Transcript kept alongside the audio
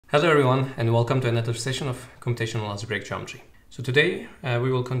Hello everyone, and welcome to another session of Computational Algebraic Geometry. So today we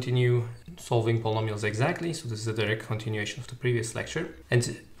will continue solving polynomials exactly. So this is a direct continuation of the previous lecture.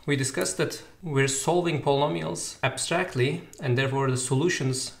 And we discussed that we're solving polynomials abstractly, and therefore the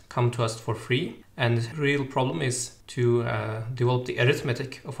solutions come to us for free. And the real problem is to develop the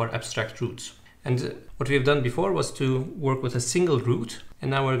arithmetic of our abstract roots. And what we have done before was to work with a single root,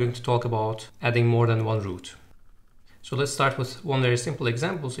 and now we're going to talk about adding more than one root. So let's start with one very simple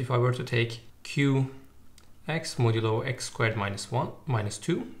example. So if I were to take qx modulo x squared minus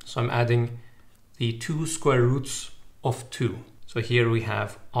 2, so I'm adding the two square roots of 2. So here we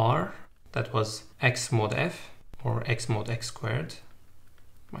have r, that was x mod f, or x mod x squared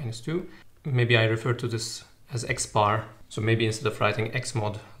minus 2. Maybe I refer to this as x bar. So maybe instead of writing x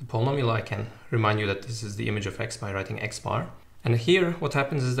mod the polynomial, I can remind you that this is the image of x by writing x bar. And here what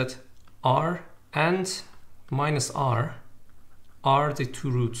happens is that r and minus r are the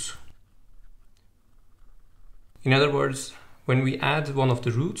two roots. In other words, when we add one of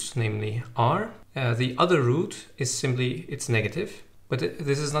the roots, namely r, the other root is simply its negative, but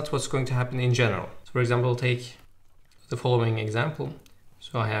this is not what's going to happen in general. So for example, take the following example.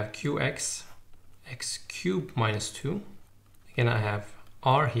 So I have qx x cubed minus 2. Again, I have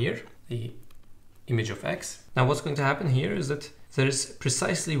r here, the image of x. Now what's going to happen here is that there is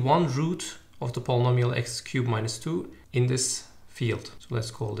precisely one root of the polynomial x cubed minus 2 in this field. So let's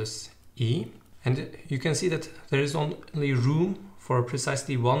call this E. And you can see that there is only room for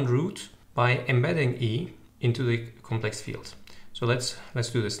precisely one root by embedding E into the complex field. So let's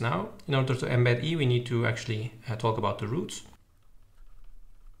do this now. In order to embed E, we need to actually talk about the roots.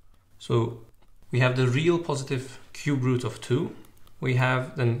 So we have the real positive cube root of 2. We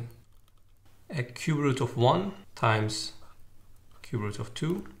have then a cube root of 1 times cube root of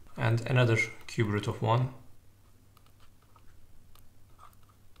 2. And another cube root of 1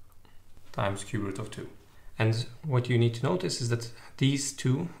 times cube root of 2. And what you need to notice is that these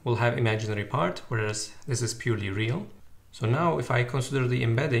two will have imaginary part, whereas this is purely real. So now if I consider the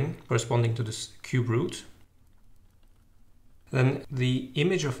embedding corresponding to this cube root, then the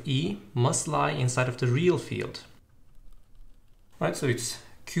image of E must lie inside of the real field. Right, so it's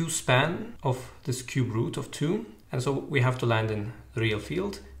Q span of this cube root of 2, and so we have to land in the real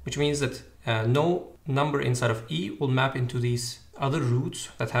field, which means that no number inside of E will map into these other roots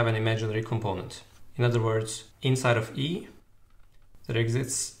that have an imaginary component. In other words, inside of E, there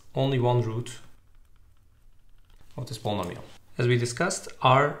exists only one root of this polynomial. As we discussed,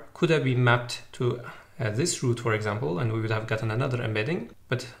 R could have been mapped to this root, for example, and we would have gotten another embedding,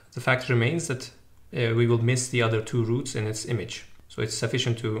 but the fact remains that we will miss the other two roots in its image. So it's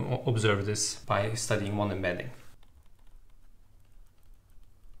sufficient to observe this by studying one embedding.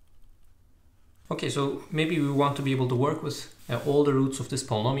 Okay, so maybe we want to be able to work with all the roots of this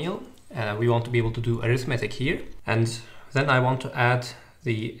polynomial. We want to be able to do arithmetic here, and then I want to add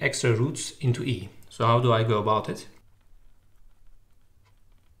the extra roots into E. So how do I go about it?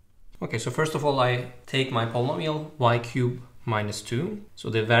 Okay, so first of all, I take my polynomial y cubed minus 2. So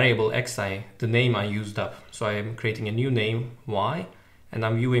the variable xi, the name I used up. So I am creating a new name y, and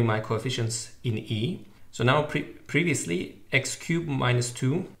I'm viewing my coefficients in E. So now previously x cubed minus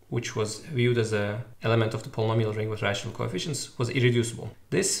 2, which was viewed as an element of the polynomial ring with rational coefficients, was irreducible.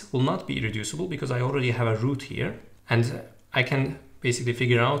 This will not be irreducible because I already have a root here, and I can basically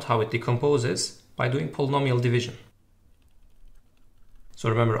figure out how it decomposes by doing polynomial division. So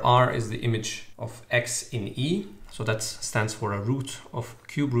remember, R is the image of x in E, so that stands for a root of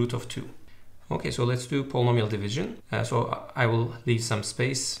cube root of 2. Okay, so let's do polynomial division. So I will leave some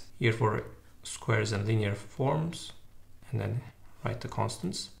space here for squares and linear forms, and then write the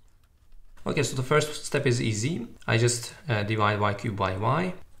constants. Okay, so the first step is easy. I just divide y cubed by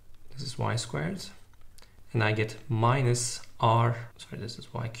y. This is y squared. And I get minus r, sorry, this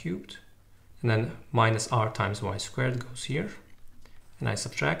is y cubed. And then minus r times y squared goes here. And I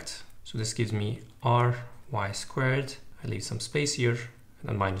subtract. So this gives me r y squared. I leave some space here. And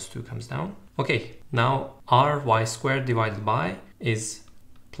then minus 2 comes down. Okay, now r y squared divided by is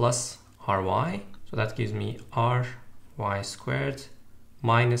plus ry. So that gives me r y squared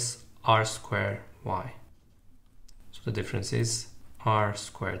minus r squared y. So the difference is r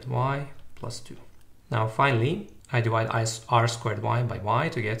squared y plus 2. Now finally, I divide r squared y by y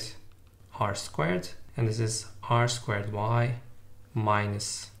to get r squared, and this is r squared y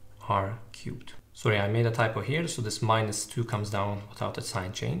minus r cubed. Sorry, I made a typo here, so this minus 2 comes down without a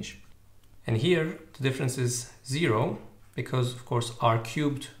sign change. And here the difference is 0 because of course r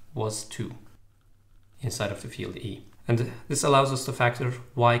cubed was 2 inside of the field E. And this allows us to factor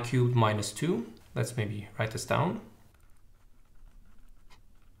y cubed minus 2. Let's maybe write this down.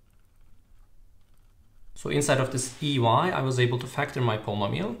 So inside of this EY, I was able to factor my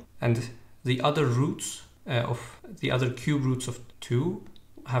polynomial, and the other roots of the other cube roots of 2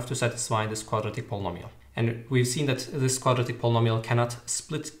 have to satisfy this quadratic polynomial. And we've seen that this quadratic polynomial cannot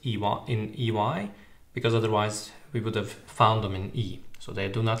split in EY, because otherwise we would have found them in E. So they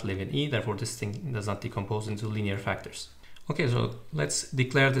do not live in E, therefore this thing does not decompose into linear factors. Okay, so let's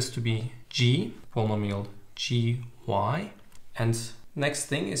declare this to be G, polynomial GY. And next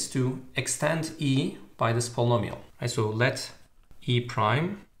thing is to extend E by this polynomial. Right? So let E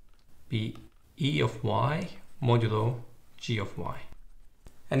prime be E of Y modulo G of Y.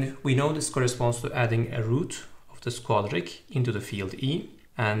 And we know this corresponds to adding a root of this quadratic into the field E.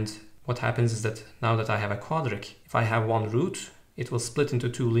 And what happens is that now that I have a quadratic, if I have one root, it will split into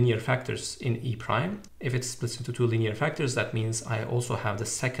 2 linear factors in E prime. If it splits into 2 linear factors, that means I also have the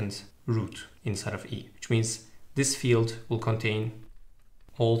second root inside of E, which means this field will contain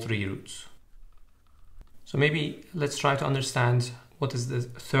all 3 roots. So maybe let's try to understand what is the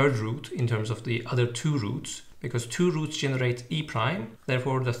third root in terms of the other 2 roots, because 2 roots generate E prime,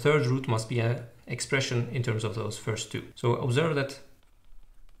 therefore the third root must be an expression in terms of those first 2. So observe that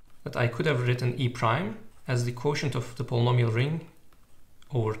I could have written E prime as the quotient of the polynomial ring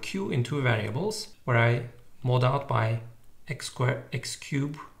over Q in 2 variables, where I mod out by x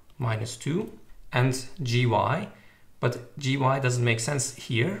cubed minus 2 and gy, but gy doesn't make sense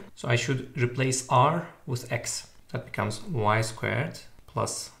here, so I should replace r with x. That becomes y squared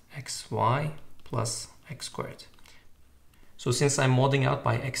plus xy plus x squared. So since I'm modding out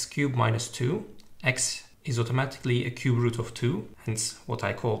by x cubed minus 2, x is automatically a cube root of 2, hence what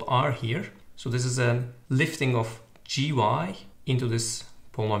I called r here. So this is a lifting of gy into this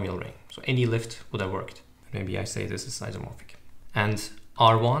polynomial ring. So any lift would have worked. Maybe I say this is isomorphic. And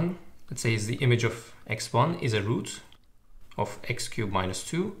r1, let's say, is the image of x1, is a root of x cubed minus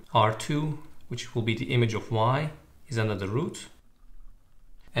 2. r2, which will be the image of y, is another root.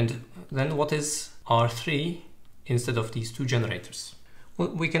 And then what is r3 instead of these 2 generators? Well,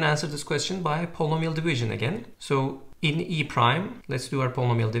 we can answer this question by polynomial division again. So in E prime, let's do our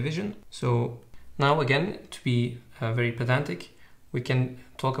polynomial division. So now again, to be very pedantic, we can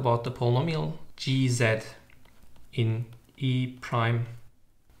talk about the polynomial gz in E prime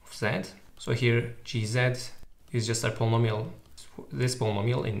of z. So here gz is just our polynomial, this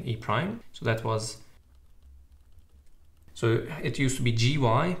polynomial in E prime. So that was, so it used to be gy,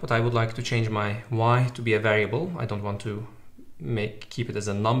 but I would like to change my y to be a variable. I don't want to keep it as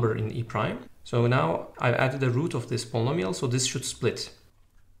a number in E prime. So now I've added a root of this polynomial, so this should split.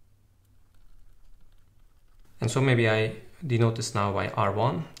 And so maybe I denote this now by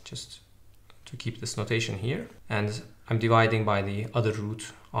r1, just to keep this notation here. And I'm dividing by the other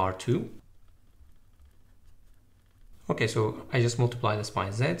root r2. Okay, so I just multiply this by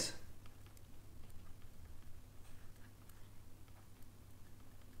z.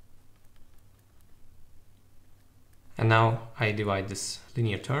 And now I divide this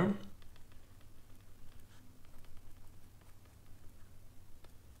linear term.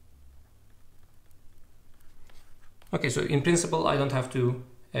 Okay, so in principle, I don't have to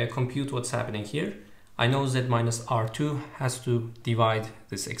compute what's happening here. I know z minus r2 has to divide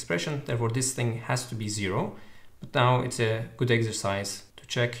this expression, therefore this thing has to be 0. But now it's a good exercise to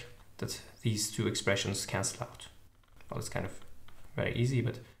check that these 2 expressions cancel out. Well, it's kind of very easy,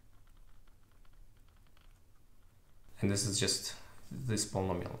 but... And this is just this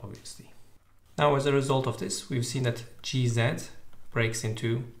polynomial, obviously. Now, as a result of this, we've seen that gz breaks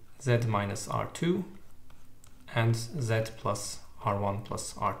into z minus r2 and z plus r1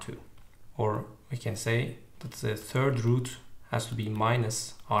 plus r2. Or we can say that the third root has to be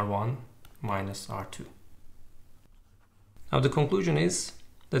minus r1 minus r2. Now the conclusion is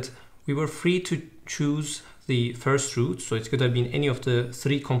that we were free to choose the first root, so it could have been any of the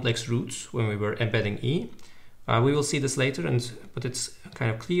 3 complex roots when we were embedding E. We will see this later, but it's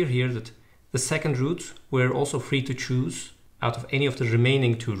kind of clear here that the second root we're also free to choose out of any of the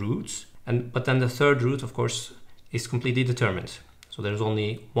remaining 2 roots, but then the third root, of course, is completely determined. So there's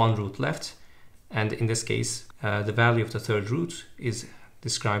only 1 root left, and in this case, the value of the third root is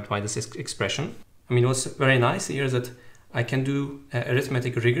described by this expression. I mean, what's very nice here is that I can do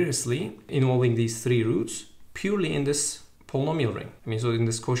arithmetic rigorously involving these 3 roots purely in this polynomial ring. I mean, so in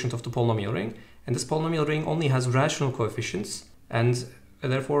this quotient of the polynomial ring, and this polynomial ring only has rational coefficients, and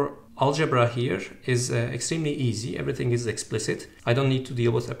therefore algebra here is extremely easy. Everything is explicit. I don't need to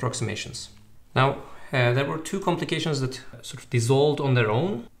deal with approximations. Now, there were 2 complications that sort of dissolved on their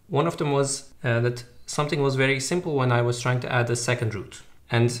own. One of them was that something was very simple when I was trying to add a second root.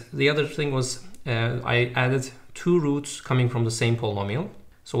 And the other thing was I added 2 roots coming from the same polynomial.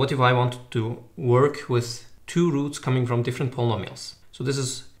 So what if I wanted to work with two roots coming from different polynomials? So this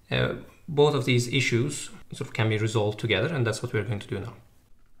is both of these issues sort of can be resolved together, and that's what we're going to do now.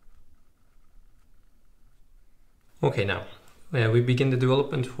 Okay, now we begin the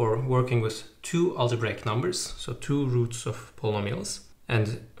development for working with two algebraic numbers, so two roots of polynomials.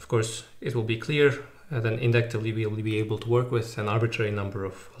 And of course, it will be clear then inductively we will be able to work with an arbitrary number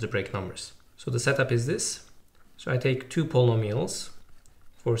of algebraic numbers. So the setup is this. So I take two polynomials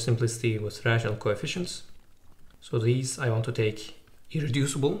for simplicity with rational coefficients. So these I want to take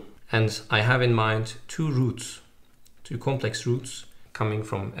irreducible, and I have in mind two roots, two complex roots coming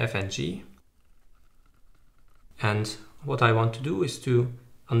from f and g. And what I want to do is to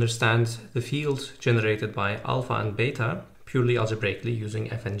understand the field generated by alpha and beta purely algebraically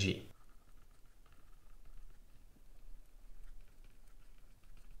using f and g.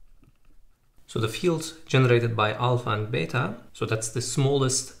 So the field generated by alpha and beta, so that's the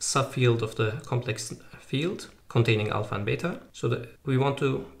smallest subfield of the complex field containing alpha and beta. So that we want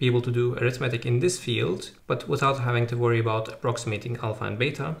to be able to do arithmetic in this field, but without having to worry about approximating alpha and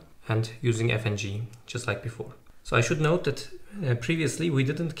beta and using f and g just like before. So I should note that previously we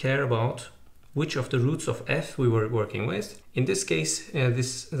didn't care about which of the roots of f we were working with. In this case,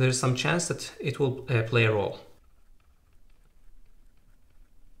 there's some chance that it will play a role.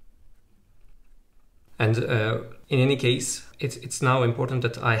 And in any case, it's now important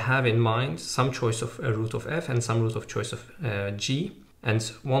that I have in mind some choice of a root of f and some root of choice of g. And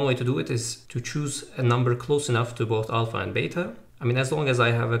one way to do it is to choose a number close enough to both alpha and beta. I mean, as long as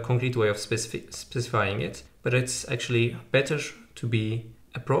I have a concrete way of specifying it, but it's actually better to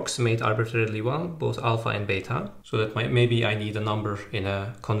approximate arbitrarily well both alpha and beta, so that maybe I need a number in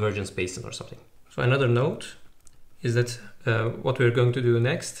a convergence basin or something. So another note is that what we're going to do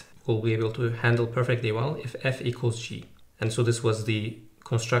next we'll be able to handle perfectly well if f equals g. And so this was the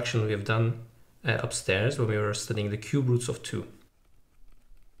construction we have done upstairs when we were studying the cube roots of 2.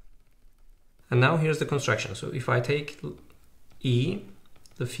 And now here's the construction. So if I take E,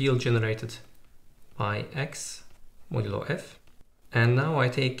 the field generated by x modulo f, and now I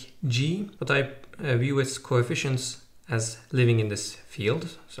take g, but I view its coefficients as living in this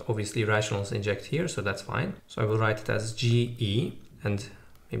field. So obviously rationals inject here, so that's fine. So I will write it as ge, and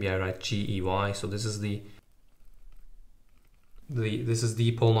maybe I write gey. So this is the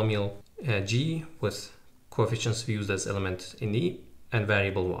polynomial g with coefficients used as element in E and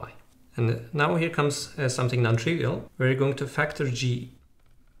variable y. And now here comes something non-trivial. We're going to factor g.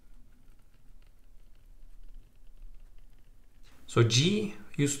 So g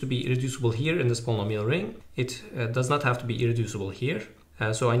used to be irreducible here in this polynomial ring. It does not have to be irreducible here.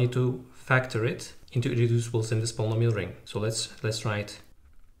 So I need to factor it into irreducibles in this polynomial ring. So let's write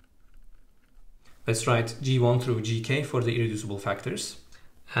g1 through gk for the irreducible factors.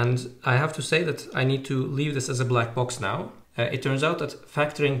 And I have to say that I need to leave this as a black box now. It turns out that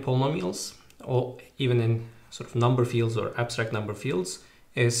factoring polynomials, or even in sort of number fields or abstract number fields,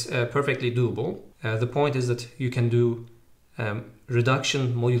 is perfectly doable. The point is that you can do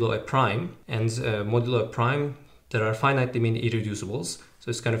reduction modulo a prime, and modulo a prime, there are finitely many irreducibles, so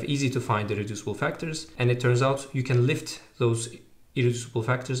it's kind of easy to find irreducible factors, and it turns out you can lift those irreducible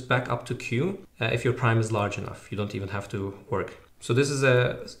factors back up to q if your prime is large enough. You don't even have to work. So this is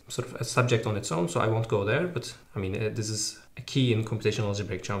a sort of a subject on its own, so I won't go there, but I mean, this is a key in computational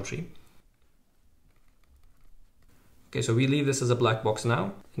algebraic geometry. Okay, so we leave this as a black box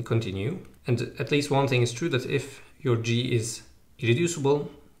now and continue. And at least one thing is true, that if your g is irreducible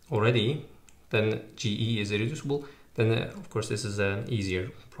already, then ge is irreducible, then of course this is an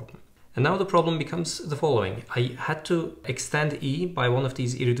easier problem. And now the problem becomes the following. I had to extend E by one of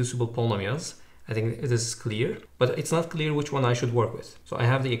these irreducible polynomials. I think it is clear, but it's not clear which one I should work with. So I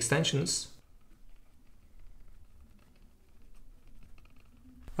have the extensions.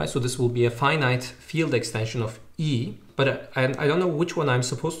 Right, so this will be a finite field extension of E, but I don't know which one I'm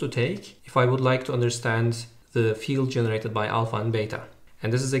supposed to take if I would like to understand the field generated by alpha and beta.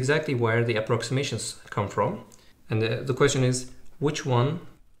 And this is exactly where the approximations come from. And the question is, which one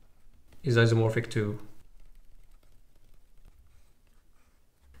is isomorphic to?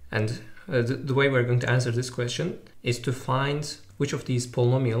 And the way we're going to answer this question is to find which of these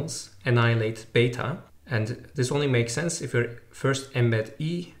polynomials annihilate beta. And this only makes sense if we first embed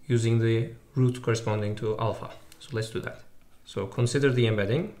E using the root corresponding to alpha. So let's do that. So consider the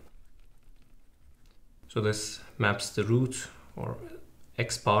embedding. So this maps the root, or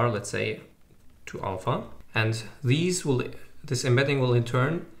x bar, let's say, to alpha. And this embedding will in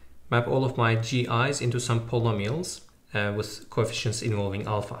turn map all of my gi's into some polynomials with coefficients involving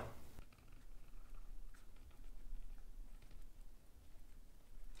alpha.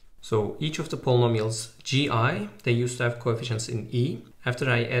 So each of the polynomials gi, they used to have coefficients in E. After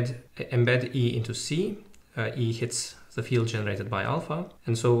I embed E into C, E hits the field generated by alpha.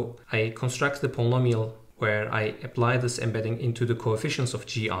 And so I construct the polynomial where I apply this embedding into the coefficients of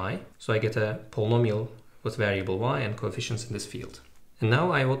gi. So I get a polynomial with variable y and coefficients in this field. And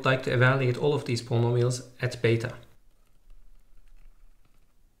now I would like to evaluate all of these polynomials at beta.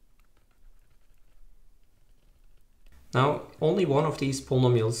 Now, only one of these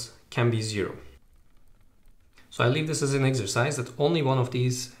polynomials can be 0. So I leave this as an exercise that only one of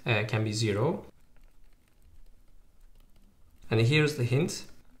these can be 0. And here's the hint.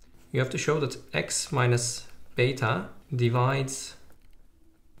 You have to show that x minus beta divides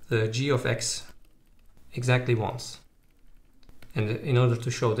the g of x exactly once. And in order to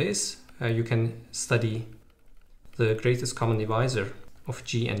show this, you can study the greatest common divisor of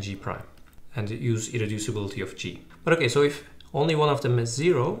g and g prime and use irreducibility of g. But okay, so if only one of them is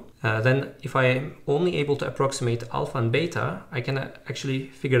 0, then if I am only able to approximate alpha and beta, I can actually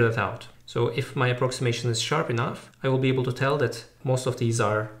figure that out. So if my approximation is sharp enough, I will be able to tell that most of these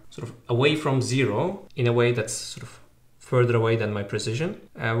are sort of away from 0 in a way that's sort of further away than my precision,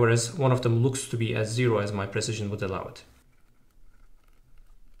 whereas one of them looks to be as 0 as my precision would allow it.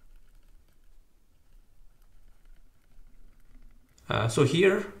 So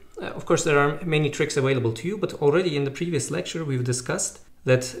here, of course, there are many tricks available to you, but already in the previous lecture, we've discussed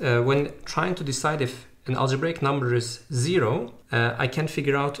that when trying to decide if an algebraic number is 0, I can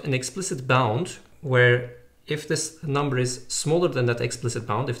figure out an explicit bound where if this number is smaller than that explicit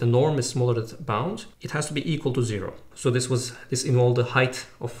bound, if the norm is smaller than that bound, it has to be equal to 0. So this involved the height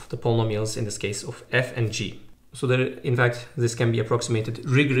of the polynomials, in this case of f and g. So there, in fact, this can be approximated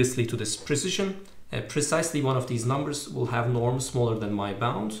rigorously to this precision. Precisely one of these numbers will have norms smaller than my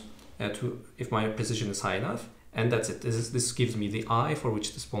bound if my precision is high enough, and that's it. This gives me the I for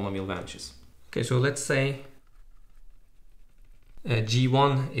which this polynomial vanishes. Okay, so let's say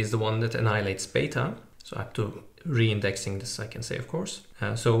G1 is the one that annihilates beta. So I have to re-indexing this, I can say, of course.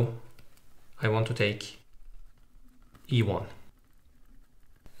 So I want to take E1.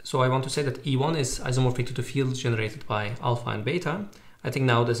 So I want to say that E1 is isomorphic to the field generated by alpha and beta. I think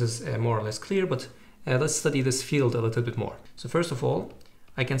now this is more or less clear, but let's study this field a little bit more. So first of all,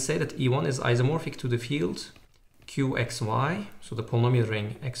 I can say that E1 is isomorphic to the field Qxy, so the polynomial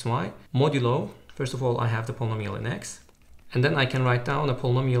ring xy, modulo, first of all, I have the polynomial in x, and then I can write down a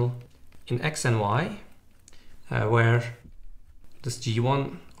polynomial in x and y, where this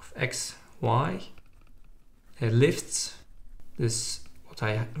G1 of xy lifts this, what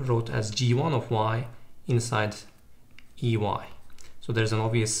I wrote as G1 of y inside EY. So there's an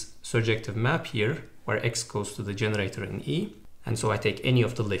obvious surjective map here where x goes to the generator in E, and so I take any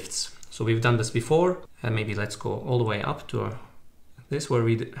of the lifts. So we've done this before, and maybe let's go all the way up to this where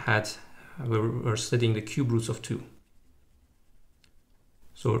we were studying the cube roots of 2.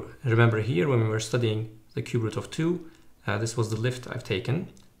 So remember here when we were studying the cube root of 2, this was the lift I've taken.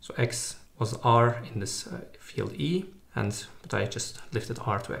 So x was r in this field E, but I just lifted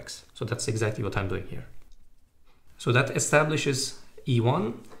r to x. So that's exactly what I'm doing here. So that establishes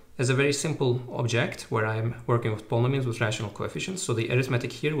E1 as a very simple object where I'm working with polynomials with rational coefficients. So the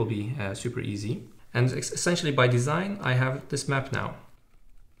arithmetic here will be super easy. And essentially by design, I have this map now.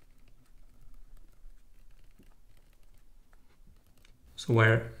 So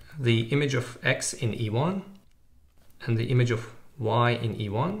where the image of x in E1 and the image of y in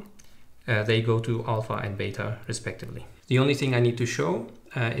E1, they go to alpha and beta respectively. The only thing I need to show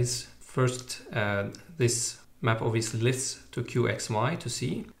is first this map obviously lifts to Qxy to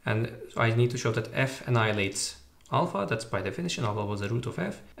C, and so I need to show that f annihilates alpha, that's by definition, alpha was the root of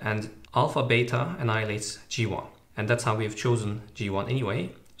f, and alpha beta annihilates G1. And that's how we have chosen G1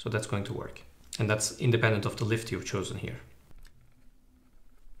 anyway, so that's going to work. And that's independent of the lift you've chosen here.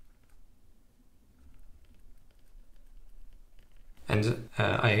 And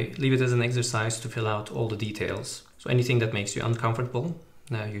I leave it as an exercise to fill out all the details. So anything that makes you uncomfortable,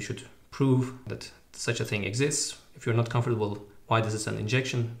 you should prove that such a thing exists. If you're not comfortable, why this is an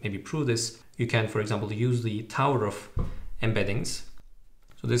injection, maybe prove this. You can, for example, use the tower of embeddings.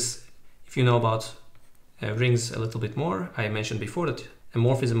 So this, if you know about rings a little bit more, I mentioned before that a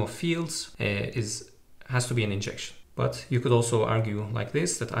morphism of fields has to be an injection. But you could also argue like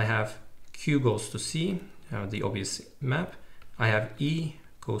this, that I have Q goes to C, the obvious map. I have E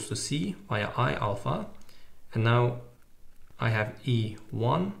goes to C via I alpha, and now I have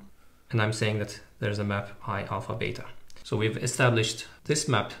E1, and I'm saying that there's a map I alpha beta. So we've established this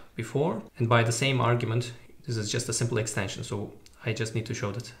map before, and by the same argument, this is just a simple extension. So I just need to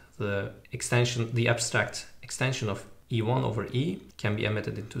show that the extension, the abstract extension of E1 over E can be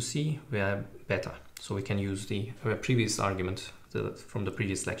emitted into C via beta. So we can use the previous argument from the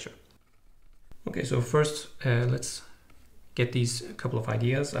previous lecture. Okay, so first let's get these couple of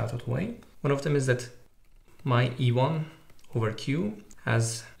ideas out of the way. One of them is that my E1 over Q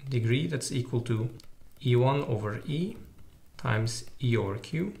has a degree that's equal to E1 over E times E over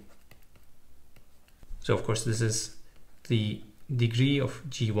Q. So of course this is the degree of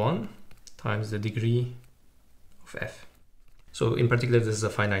G1 times the degree of F. So in particular this is a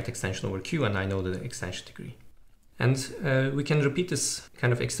finite extension over Q, and I know the extension degree. And we can repeat this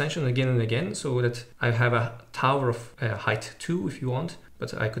kind of extension again and again, so that I have a tower of height 2 if you want,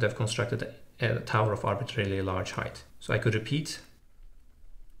 but I could have constructed a tower of arbitrarily large height. So I could repeat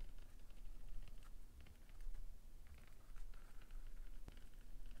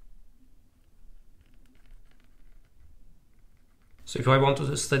So if I want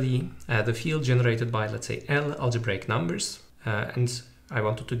to study the field generated by, let's say, L algebraic numbers, and I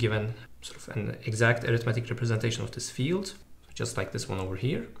wanted to give an exact arithmetic representation of this field, just like this one over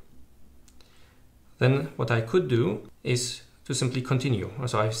here, then what I could do is to simply continue.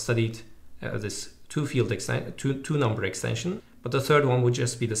 So I've studied this two number extension, but the third one would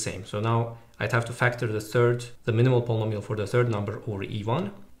just be the same. So now I'd have to factor the minimal polynomial for the third number over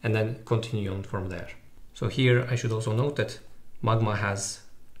E1, and then continue on from there. So here I should also note that Magma has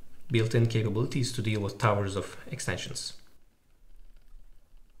built-in capabilities to deal with towers of extensions.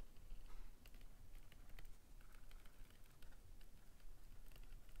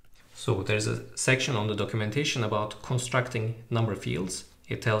 So there's a section on the documentation about constructing number fields.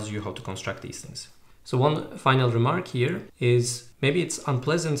 It tells you how to construct these things. So one final remark here is maybe it's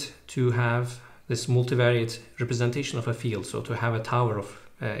unpleasant to have this multivariate representation of a field, so to have a tower of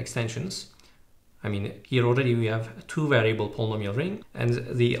extensions. I mean, here already we have a two-variable polynomial ring, and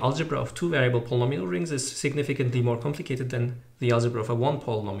the algebra of two-variable polynomial rings is significantly more complicated than the algebra of a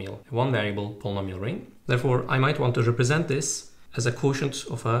one-variable polynomial ring. Therefore, I might want to represent this as a quotient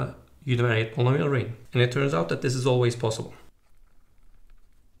of a univariate polynomial ring. And it turns out that this is always possible.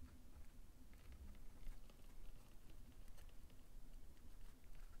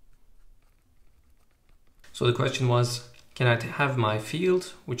 So the question was, can I have my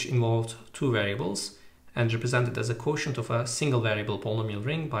field, which involved two variables, and represent it as a quotient of a single variable polynomial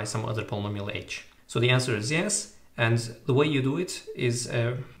ring by some other polynomial h? So the answer is yes, and the way you do it is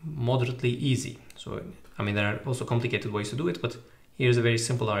moderately easy. So, I mean, there are also complicated ways to do it, but here's a very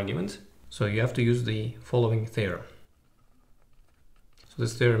simple argument. So you have to use the following theorem. So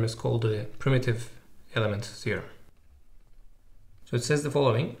this theorem is called the primitive element theorem. So it says the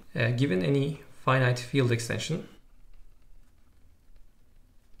following: given any finite field extension,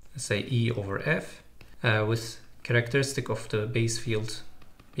 let's say E over F, with characteristic of the base field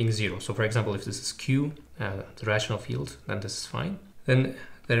being 0. So for example, if this is Q, the rational field, then this is fine. Then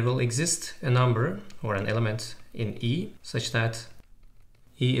there will exist a number or an element in E such that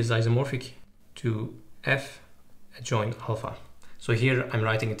E is isomorphic to F adjoint alpha. So here I'm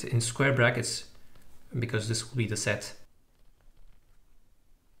writing it in square brackets because this will be the set.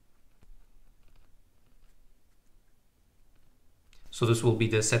 So this will be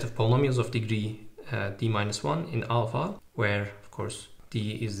the set of polynomials of degree d-1 in alpha, where of course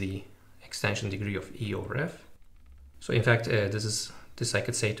d is the extension degree of E over F. So in fact this I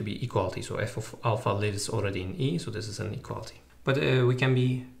could say to be equality. So f of alpha lives already in E, so this is an equality. But we can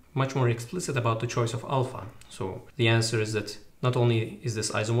be much more explicit about the choice of alpha. So the answer is that not only is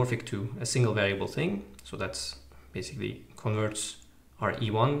this isomorphic to a single variable thing, so that's basically converts our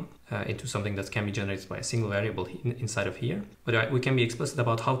E1 into something that can be generated by a single variable inside of here, but we can be explicit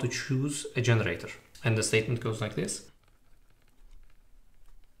about how to choose a generator. And the statement goes like this.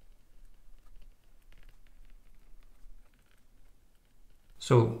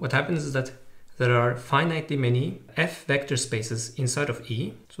 So what happens is that there are finitely many F vector spaces inside of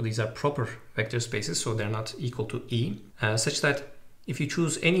E. So these are proper vector spaces, so they're not equal to E, such that if you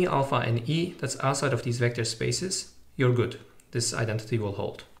choose any alpha in E that's outside of these vector spaces, you're good. This identity will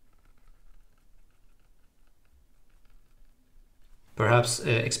hold. Perhaps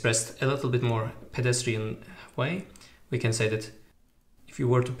expressed a little bit more pedestrian way, we can say that if you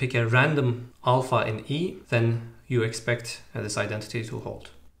were to pick a random alpha in E, then you expect this identity to hold.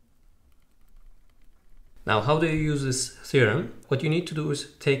 Now, how do you use this theorem? What you need to do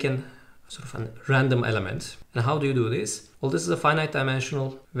is take a random element. And how do you do this? Well, this is a finite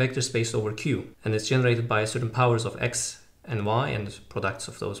dimensional vector space over Q, and it's generated by certain powers of X and Y and products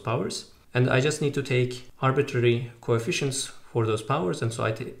of those powers. And I just need to take arbitrary coefficients for those powers, and so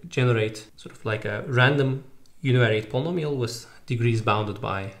I generate sort of like a random univariate polynomial with degrees bounded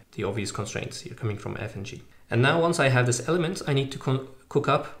by the obvious constraints here coming from F and G. And now once I have this element, I need to cook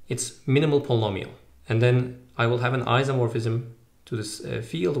up its minimal polynomial. And then I will have an isomorphism to this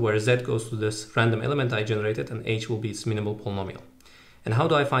field where z goes to this random element I generated and h will be its minimal polynomial. And how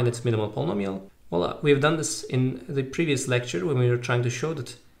do I find its minimal polynomial? Well, we have done this in the previous lecture when we were trying to show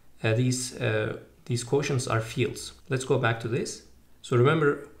that these quotients are fields. Let's go back to this. So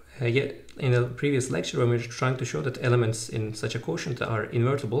remember, in the previous lecture when we were trying to show that elements in such a quotient are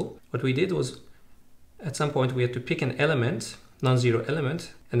invertible, what we did was at some point we had to pick an element, non-zero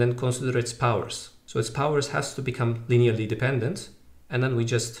element, and then consider its powers. So its powers has to become linearly dependent, and then we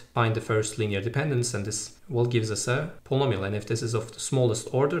just find the first linear dependence, and this will gives us a polynomial. And if this is of the smallest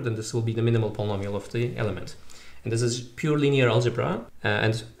order, then this will be the minimal polynomial of the element. And this is pure linear algebra,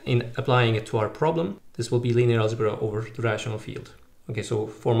 and in applying it to our problem, this will be linear algebra over the rational field. Okay, so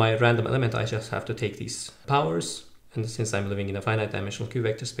for my random element, I just have to take these powers, and since I'm living in a finite dimensional Q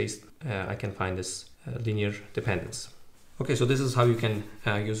vector space, I can find this linear dependence. Okay, so this is how you can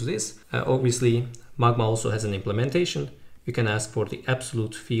use this. Obviously, Magma also has an implementation. You can ask for the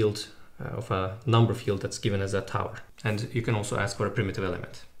absolute field of a number field that's given as a tower. And you can also ask for a primitive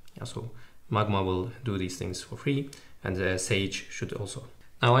element. Yeah, so Magma will do these things for free, and Sage should also.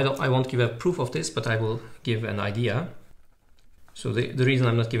 Now I won't give a proof of this, but I will give an idea. So the reason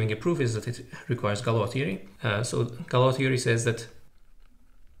I'm not giving a proof is that it requires Galois theory. So Galois theory says that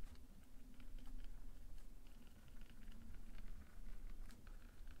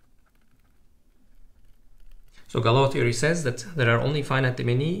Galois theory says that there are only finitely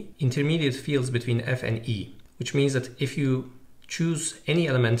many intermediate fields between f and e, which means that if you choose any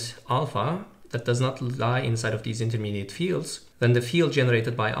element alpha that does not lie inside of these intermediate fields, then the field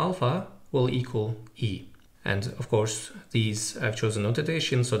generated by alpha will equal e. And of course, these I've chosen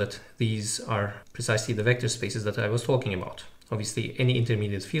notation so that these are precisely the vector spaces that I was talking about. Obviously, any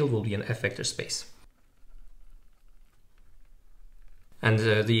intermediate field will be an F vector space. And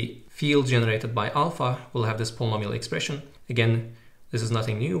the field generated by alpha will have this polynomial expression. Again, this is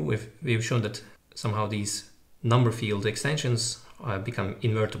nothing new. We've shown that somehow these number field extensions become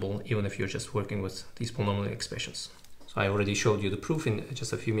invertible even if you're just working with these polynomial expressions. So I already showed you the proof in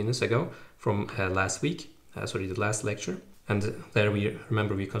just a few minutes ago from last week. The last lecture, and there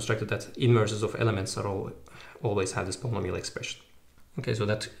we constructed that inverses of elements are always have this polynomial expression. Okay, so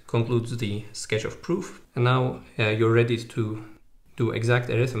that concludes the sketch of proof, and now you're ready to do exact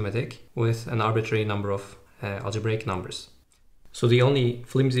arithmetic with an arbitrary number of algebraic numbers. So the only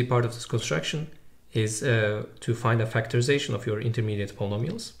flimsy part of this construction is to find a factorization of your intermediate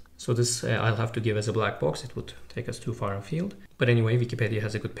polynomials. So this I'll have to give as a black box. It would take us too far afield, but anyway, Wikipedia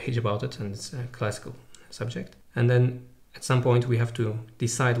has a good page about it, and it's a classical subject. And then at some point we have to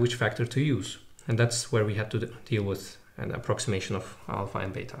decide which factor to use, and that's where we have to deal with an approximation of alpha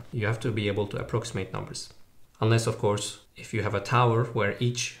and beta. You have to be able to approximate numbers, unless of course if you have a tower where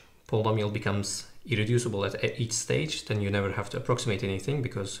each polynomial becomes irreducible at each stage, then you never have to approximate anything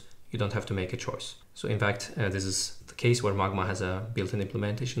because you don't have to make a choice. So in fact this is the case where Magma has a built-in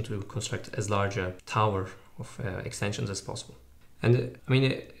implementation to construct as large a tower of extensions as possible. And I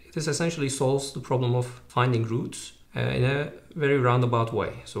mean, this essentially solves the problem of finding roots in a very roundabout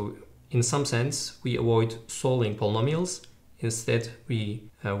way. So in some sense, we avoid solving polynomials. Instead, we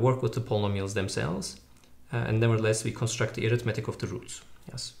work with the polynomials themselves, and nevertheless, we construct the arithmetic of the roots.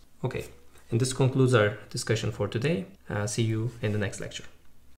 Yes. Okay. And this concludes our discussion for today. See you in the next lecture.